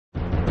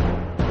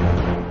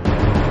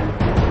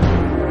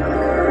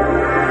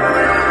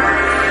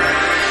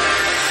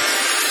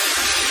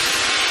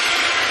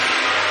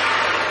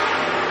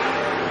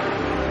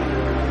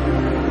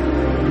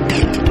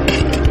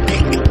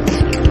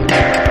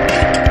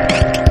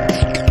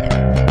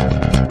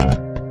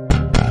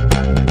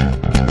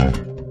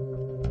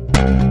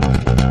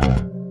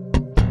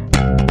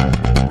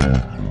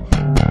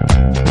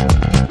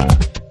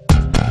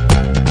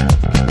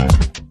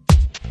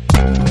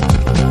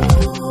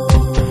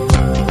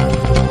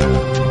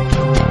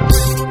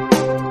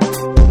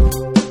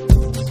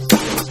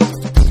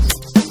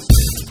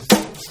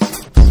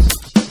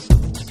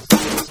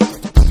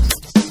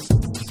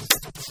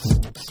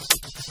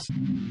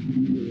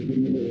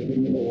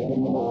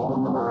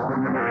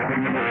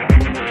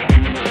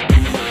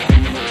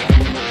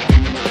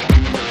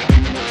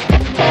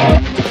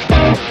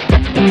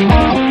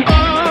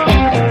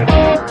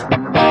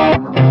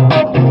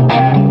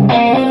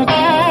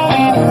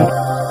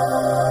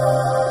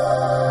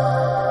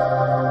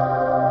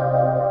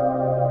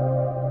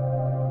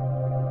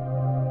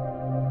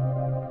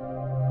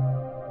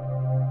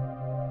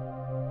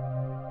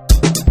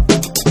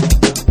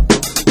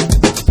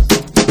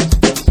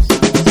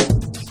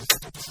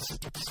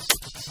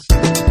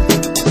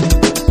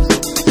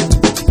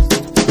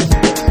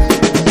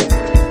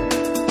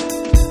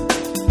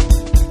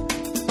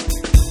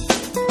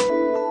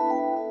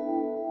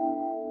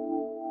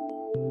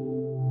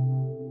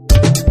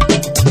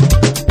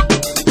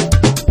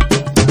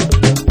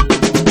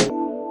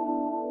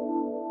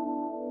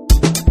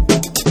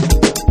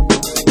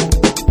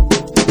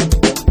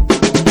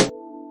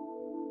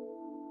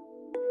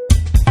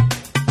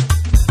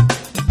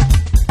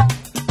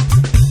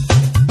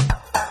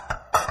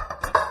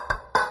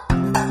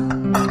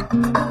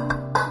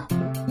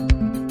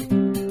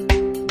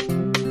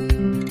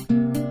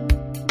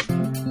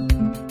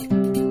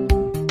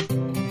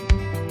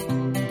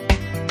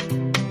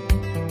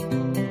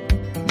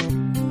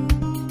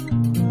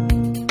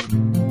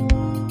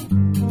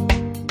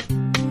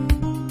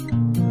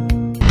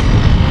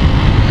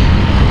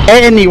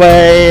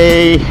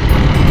Anyway,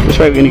 which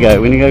way are we going to go?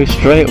 We're going to go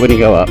straight or we're going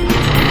to go up?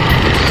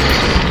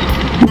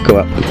 We'll go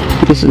up.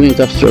 This is an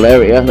industrial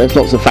area. There's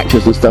lots of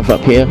factories and stuff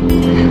up here.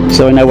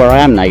 So I know where I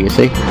am now, you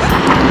see.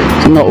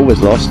 So I'm not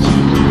always lost.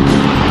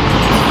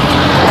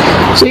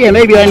 So yeah,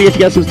 maybe I need to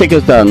get some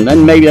stickers done.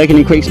 Then maybe I can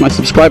increase my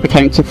subscriber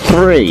count to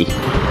 3.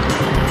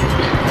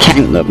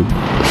 Count them.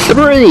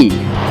 3!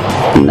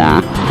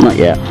 Nah, not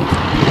yet.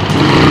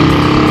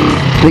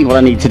 I think what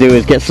I need to do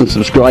is get some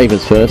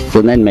subscribers first,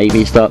 and then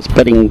maybe start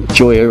spreading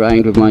joy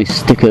around with my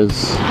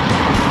stickers.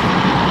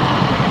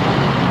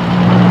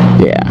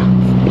 Yeah.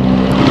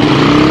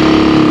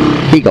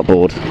 He got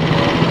bored.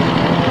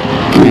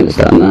 I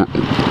understand that.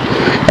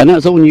 And now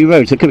it's all new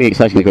roads, so it could be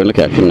exciting to go and look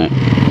at, shouldn't it?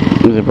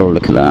 Let's have a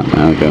look at that.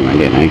 I'll go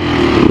around it now.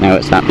 Now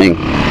it's happening.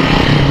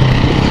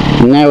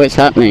 Now it's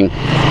happening.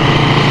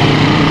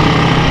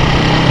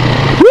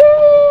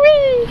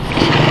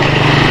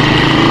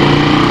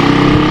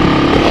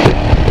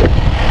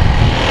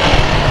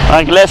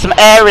 I can let some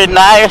air in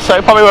now, so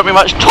it probably won't be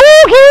much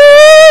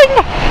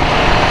talking!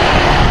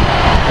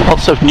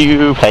 Lots of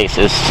new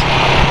places.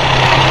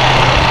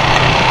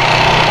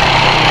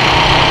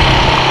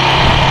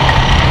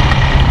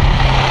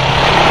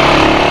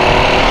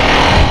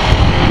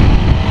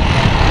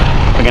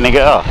 We're gonna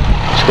go,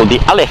 it's called the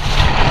Alif.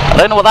 I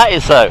don't know what that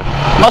is though.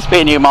 Must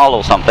be a new mall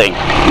or something.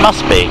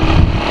 Must be.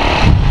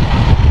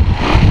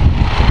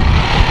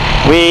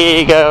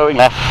 We're going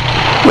left.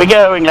 We're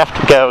going left,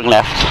 we're going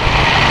left.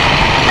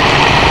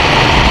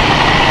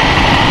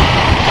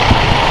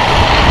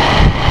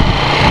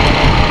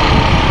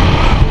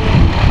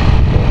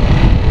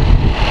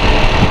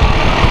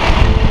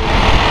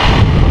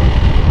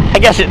 I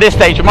guess at this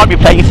stage we might be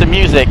playing some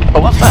music.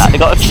 Oh, what's that? They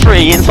got a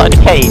tree inside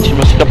a cage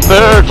with a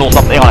bird or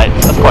something on it.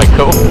 That's quite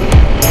cool.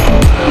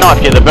 Not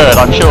if you're the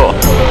bird, I'm sure.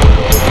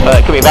 But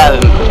it could be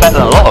better than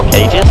a lot of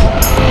cages.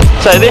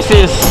 So this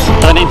is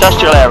an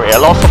industrial area,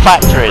 lots of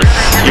factories.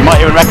 You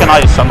might even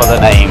recognise some of the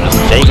names.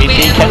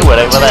 JBT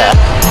Kenwood over there.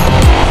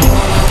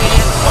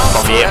 That's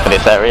probably it for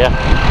this area.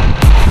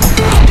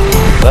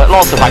 But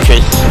lots of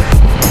factories.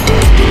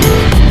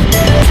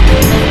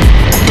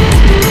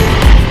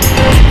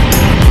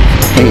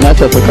 I think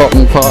that's a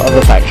forgotten part of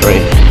the factory.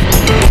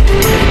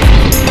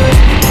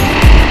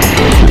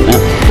 And that's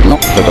not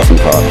the forgotten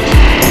part.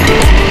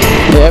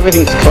 Yeah,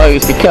 everything's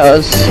closed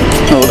because...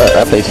 Oh look,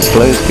 that place is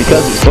closed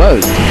because it's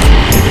closed.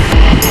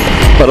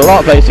 But a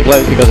lot of places are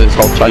closed because it's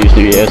whole Chinese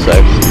New Year, so...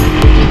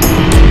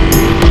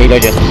 People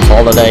are just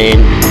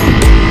holidaying.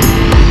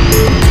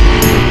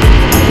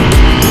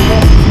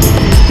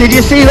 Did you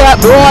see that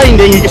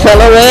blinding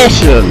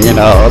acceleration? You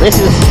know, this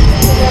is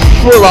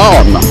full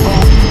on.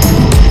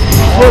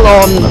 Full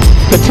on,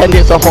 pretend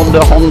it's a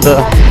Honda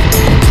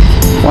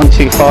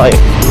 125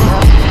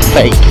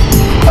 fake.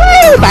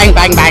 Woo, bang,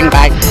 bang, bang,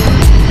 bang.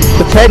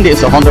 Pretend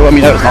it's a Honda when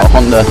we know it's not a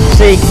Honda.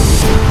 See?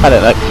 I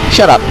don't know.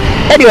 Shut up.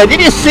 Anyway, did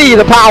you see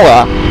the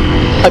power?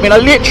 I mean, I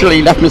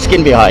literally left my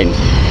skin behind.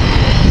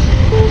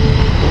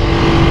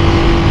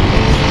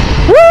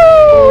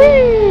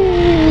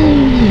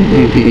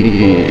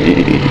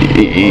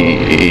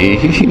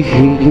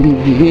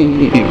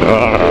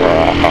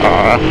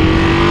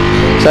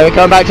 So we're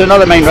coming back to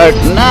another main road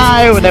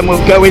now, and then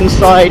we'll go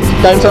inside,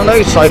 down some of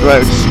those side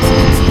roads.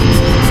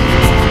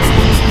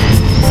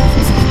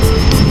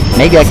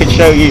 Maybe I could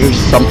show you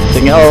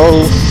something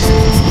else.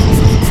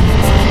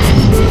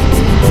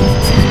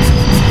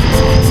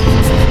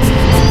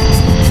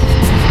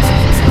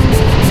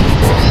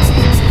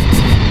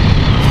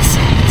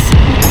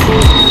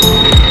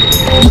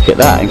 Look at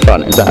that in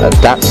front. Is that a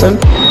Datsun?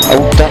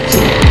 Old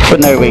Datsun? For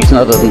no reason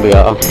other than we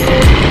are.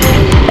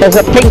 There's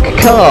a pink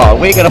car.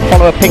 We're going to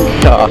follow a pink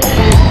car.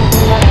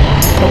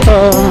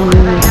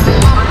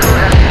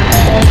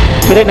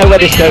 We don't know where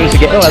this goes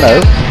again. Oh,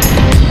 hello.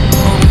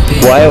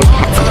 Wild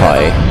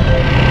cacti.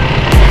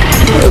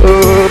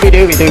 Oh, we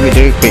do.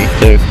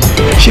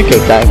 Should go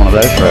down one of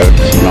those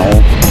roads, you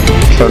know.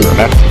 Turn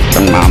left,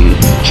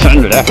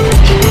 turn left.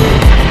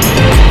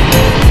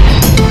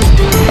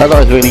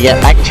 Otherwise we're going to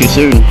get back too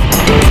soon.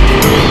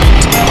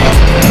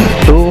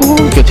 Oh,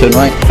 good turn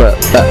right, but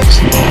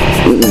that's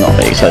not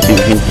very exciting.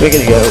 We're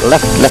going to go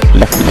left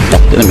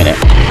in a minute.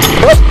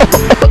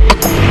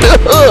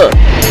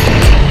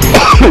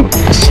 A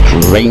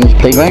strange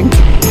playground.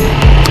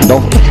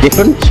 Not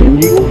different,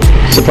 new,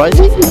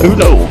 surprising, who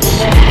knows?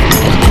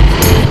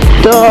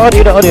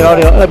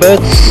 Hello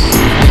birds.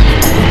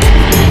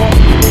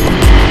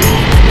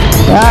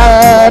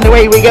 And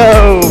away we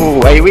go,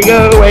 away we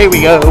go.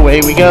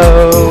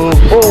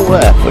 Oh,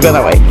 where? We're going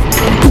that way.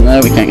 No,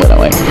 we can't go that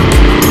way.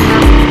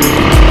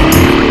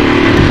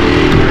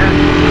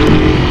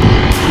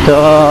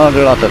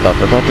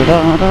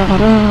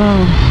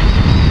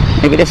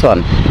 Maybe this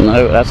one.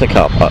 No, that's a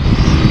car park.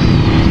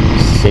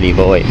 Silly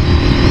boy.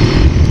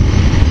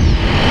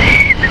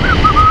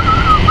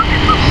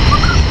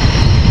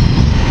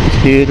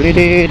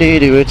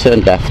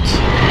 Turn left.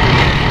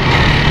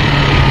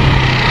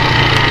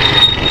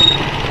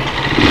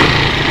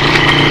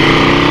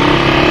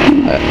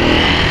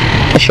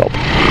 A shop.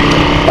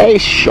 A a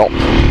shop.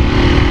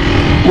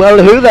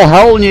 Well, who the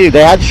hell knew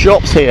they had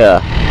shops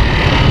here?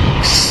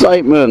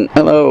 Excitement.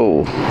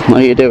 Hello. How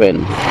are you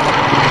doing?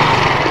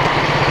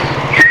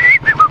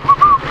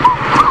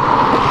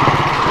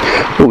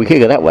 Oh, we could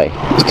go that way.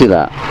 Let's do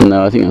that.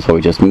 No, I think that's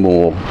probably just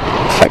more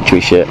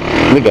factory shit.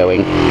 We're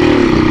going.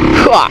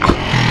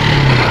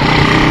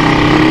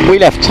 We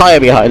left tyre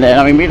behind there.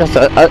 I mean, we left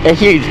a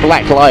huge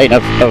black line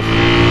of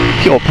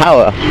pure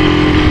power.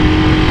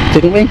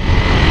 Didn't we?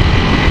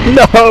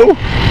 No!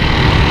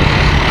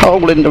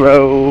 Hole in the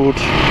road.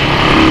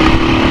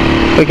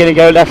 We're going to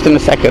go left in a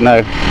second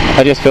though.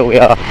 I just feel we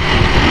are.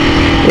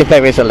 If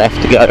there is a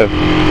left to go.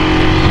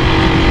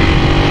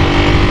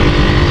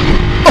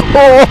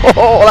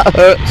 Oh, that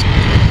hurt.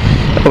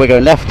 Oh, we're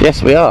going left.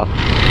 Yes, we are.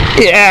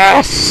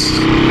 Yes!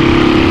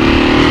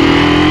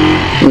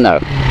 No.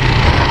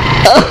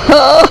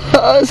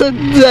 It's a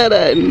dead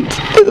end.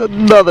 It's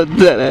another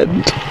dead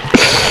end.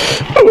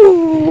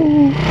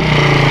 Ooh.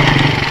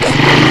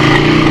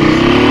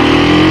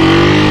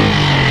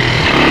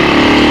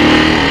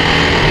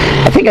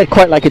 I think I'd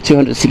quite like a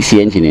 200cc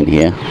engine in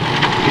here.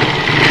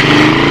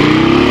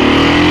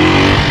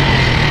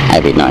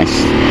 That'd be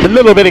nice. A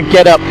little bit of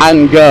get up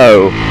and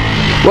go.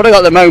 What I got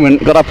at the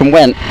moment, got up and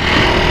went.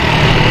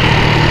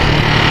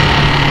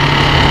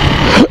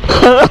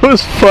 That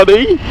was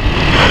funny.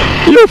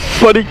 You're a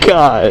funny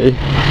guy.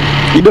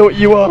 You know what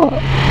you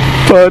are?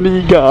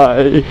 Funny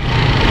guy.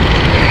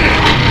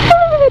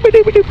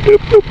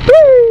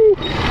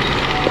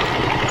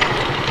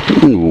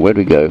 Ooh, where'd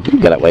we go?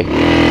 Go that way.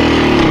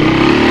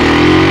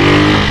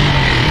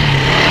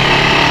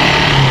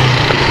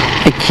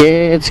 Hey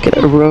kids, get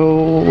a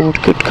road.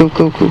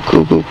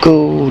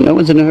 Go. No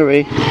one's in a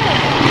hurry.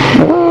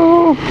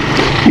 Oh,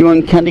 you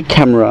on candid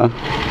camera.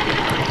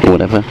 Or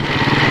whatever.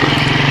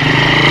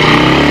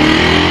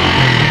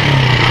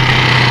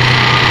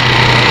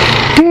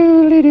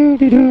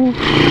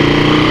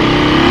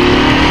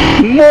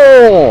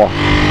 More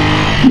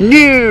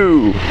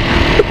new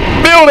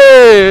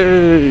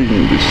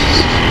buildings.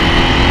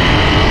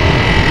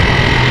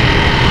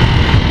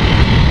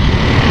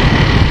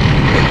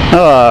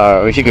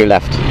 Oh, we should go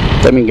left.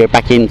 Then we can go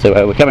back into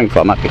where we're coming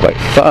from. That'd be quite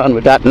fun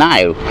with that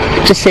now.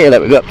 Just here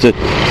that we go up to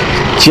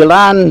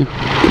Jalan.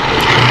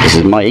 This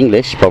is my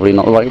English, probably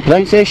not the right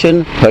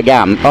pronunciation.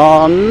 Pergam.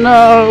 Oh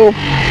no!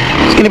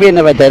 It's going to be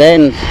another dead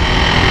end.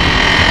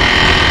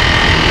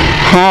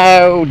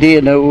 How do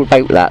you know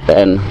about that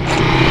then?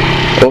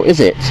 Or is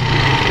it?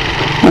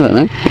 I don't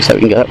know. So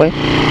we can go that way.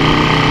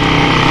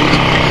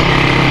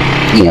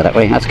 You can go that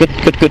way. That's good.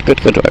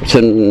 Good. Right.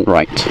 Turn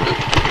right.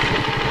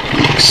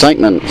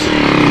 Excitement.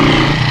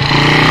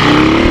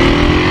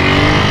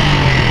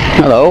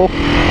 Hello.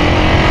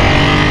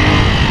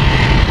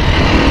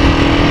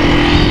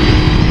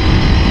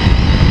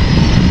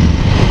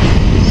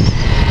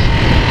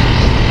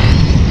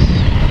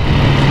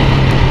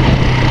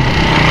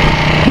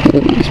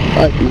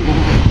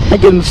 I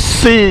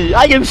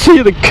can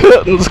see the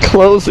curtains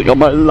closing on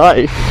my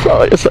life.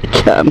 Oh yes I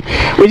can.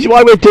 Which is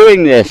why we're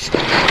doing this.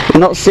 We're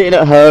not sitting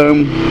at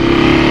home.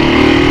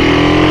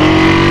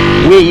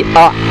 We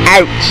are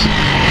out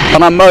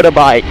on a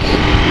motorbike.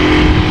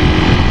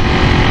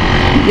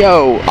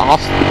 Yo,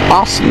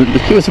 Arsenal,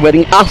 he was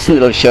wearing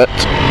Arsenal shirt.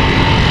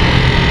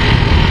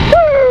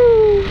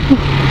 Woo!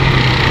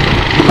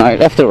 Alright,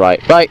 left or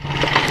right? Right.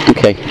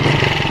 Okay.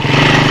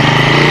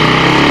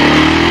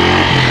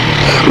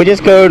 We're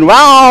just going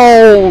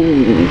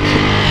round.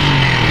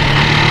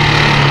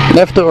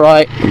 Left or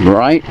right?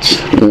 Right?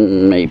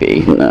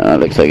 Maybe. No,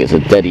 looks like it's a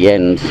dead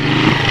end.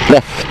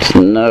 Left?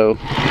 No.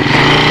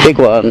 Big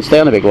one. Stay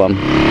on the big one.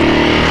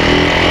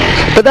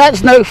 But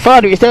that's no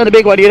fun. If you stay on the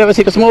big one, you never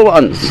see the small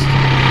ones.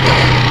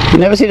 You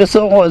never see the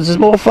small ones. There's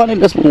more fun in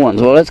the small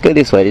ones. Well, let's go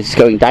this way. This is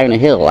going down a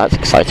hill. That's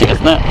exciting,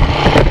 isn't it?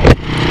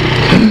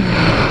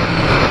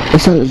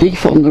 There's a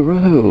leaf on the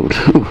road.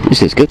 Ooh,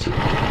 this is good.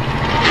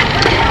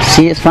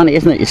 See, it's funny,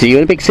 isn't it? You see, you're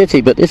in a big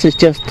city, but this is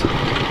just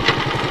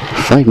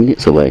 5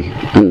 minutes away,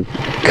 and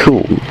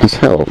cool as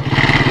hell.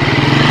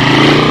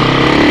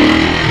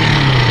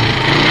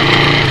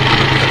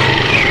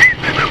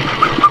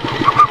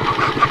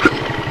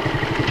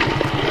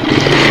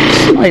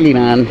 Smiley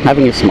man,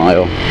 having a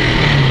smile.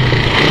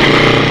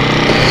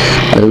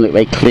 Doesn't look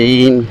very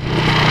clean.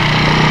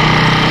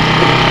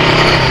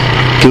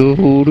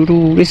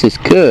 This is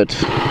good.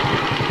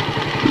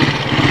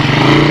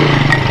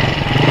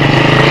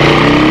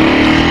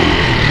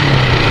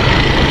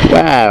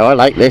 Wow, I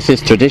like this.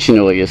 It's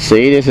traditional, you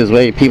see. This is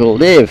where people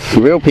live,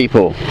 real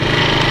people.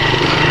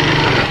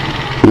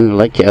 I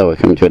like it. Oh, we're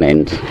coming to an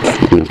end.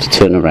 I'm going to have to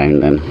turn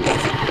around then.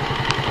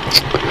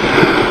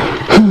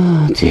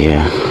 Oh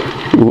dear.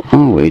 What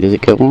are we? Does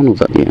it go on or is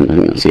that the end? I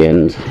think that's the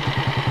end.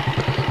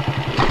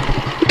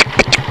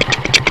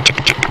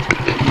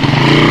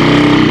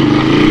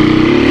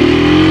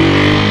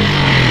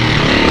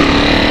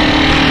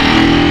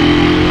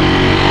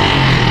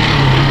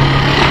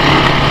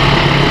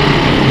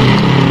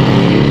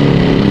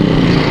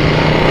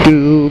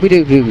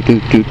 Slow,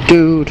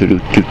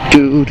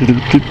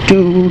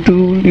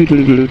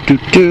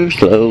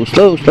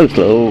 slow, slow,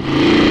 slow.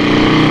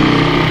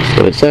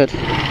 So it said.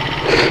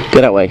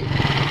 Go that way.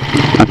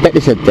 I bet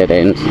it's a dead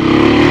end.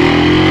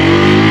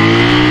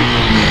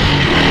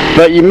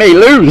 But you may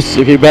lose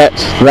if you bet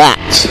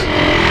that.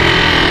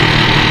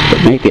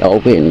 But maybe I'll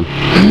win.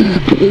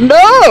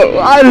 No,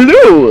 I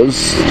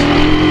lose.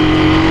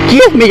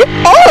 Give me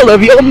all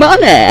of your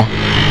money.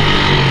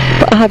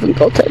 But I haven't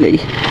got any.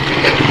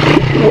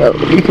 Well,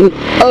 you can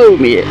owe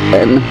me it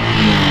then.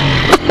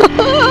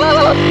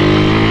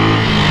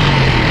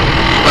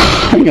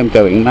 I think I'm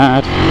going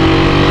mad.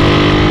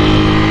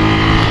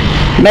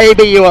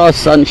 Maybe you are,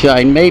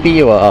 sunshine, maybe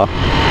you are.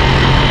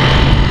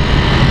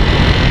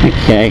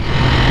 Okay.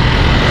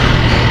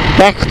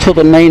 Back to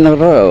the main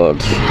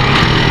road.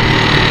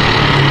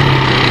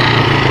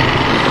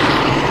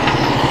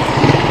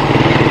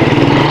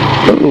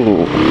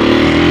 Ooh.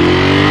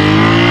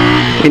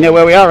 We know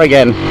where we are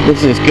again.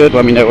 This is good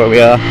when we know where we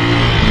are.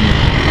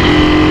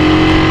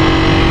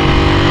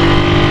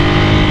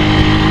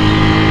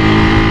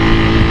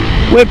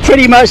 We're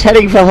pretty much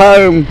heading for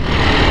home.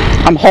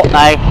 I'm hot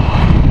now.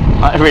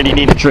 I really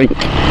need a drink.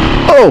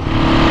 Oh!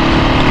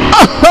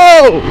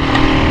 Oh!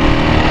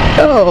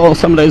 Oh,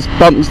 some of those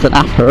bumps that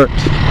have hurt.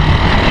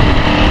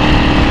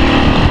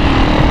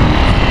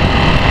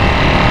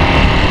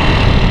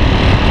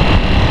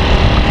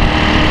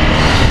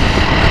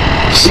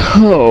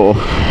 So...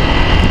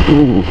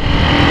 Ooh.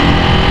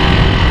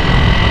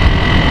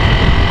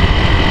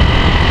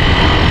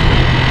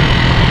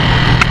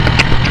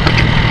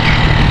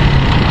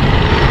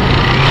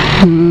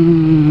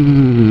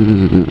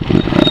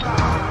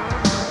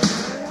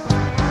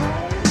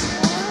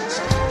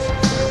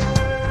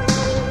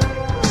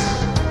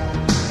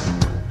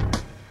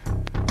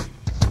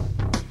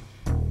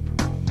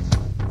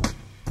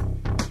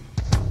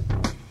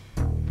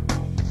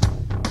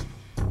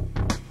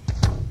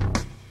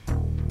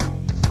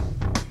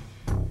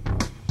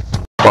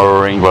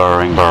 Boring,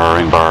 boring,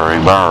 boring,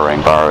 boring,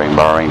 boring, boring,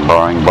 boring,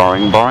 boring,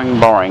 boring, boring,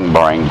 boring,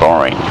 boring,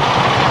 boring.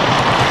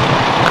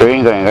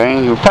 Green, green,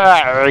 green.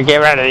 Get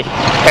ready.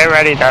 Get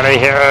ready, Daddy.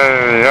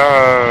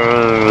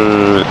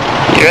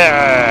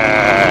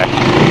 Yeah.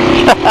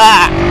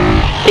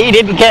 He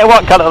didn't care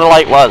what colour the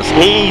light was.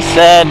 He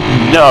said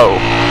no.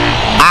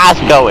 As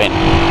going.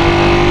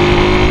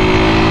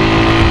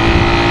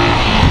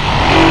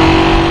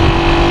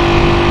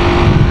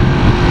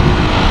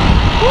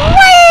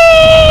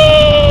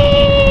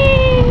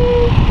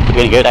 We're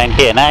going to go down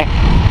here now.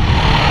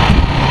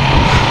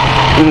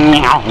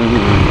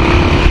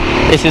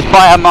 This is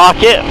by a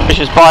market, which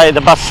is by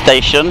the bus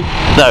station.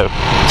 No,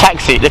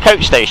 taxi, the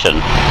coach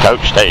station.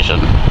 Coach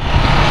station.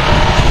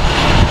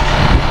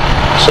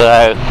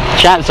 So,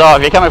 chances are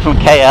if you're coming from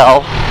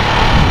KL,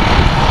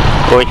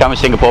 or you're coming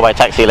to Singapore by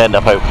taxi, you'll end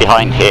up over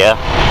behind here.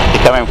 If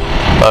you're coming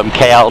from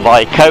KL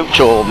by coach,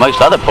 or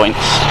most other points,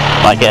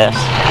 I guess,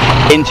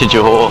 into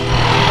Johor,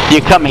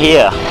 you come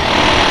here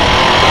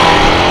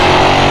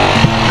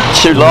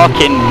to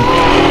Larkin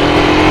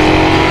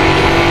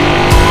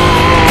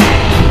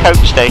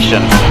coach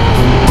station,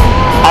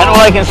 and all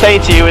I can say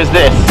to you is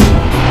this: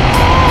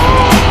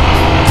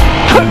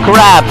 put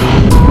Grab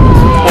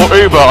or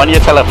Uber on your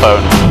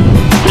telephone,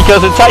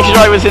 because the taxi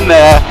drivers in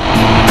there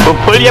will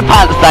pull your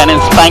pants down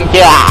and spank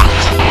your ass.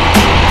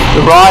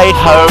 The ride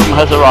home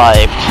has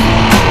arrived,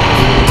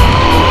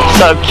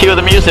 so cue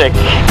the music,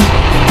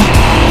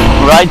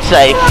 ride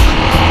safe,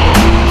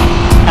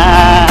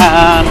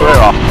 and we're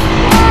off.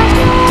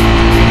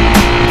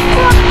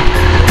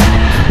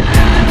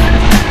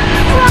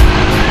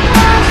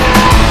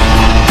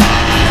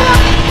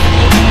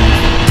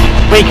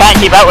 We can't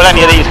keep up with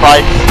any of these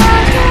bikes,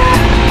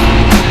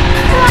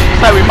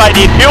 so we might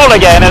need fuel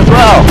again as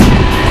well.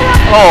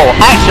 Oh,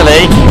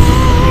 actually,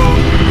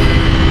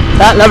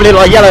 that lovely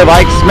little yellow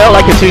bike smelled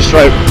like a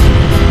two-stroke.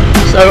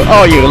 So,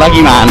 oh, you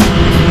lucky man.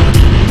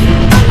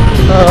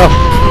 Oh,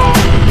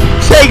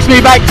 takes me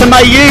back to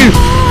my youth.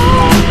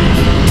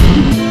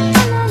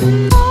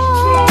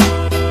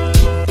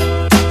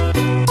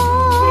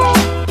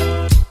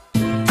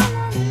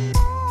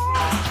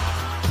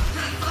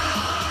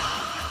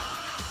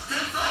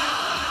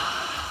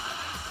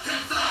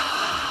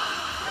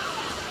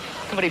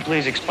 Somebody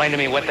please explain to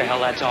me what the hell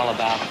that's all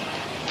about.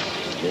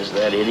 Just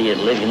that idiot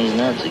licking his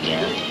nuts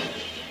again.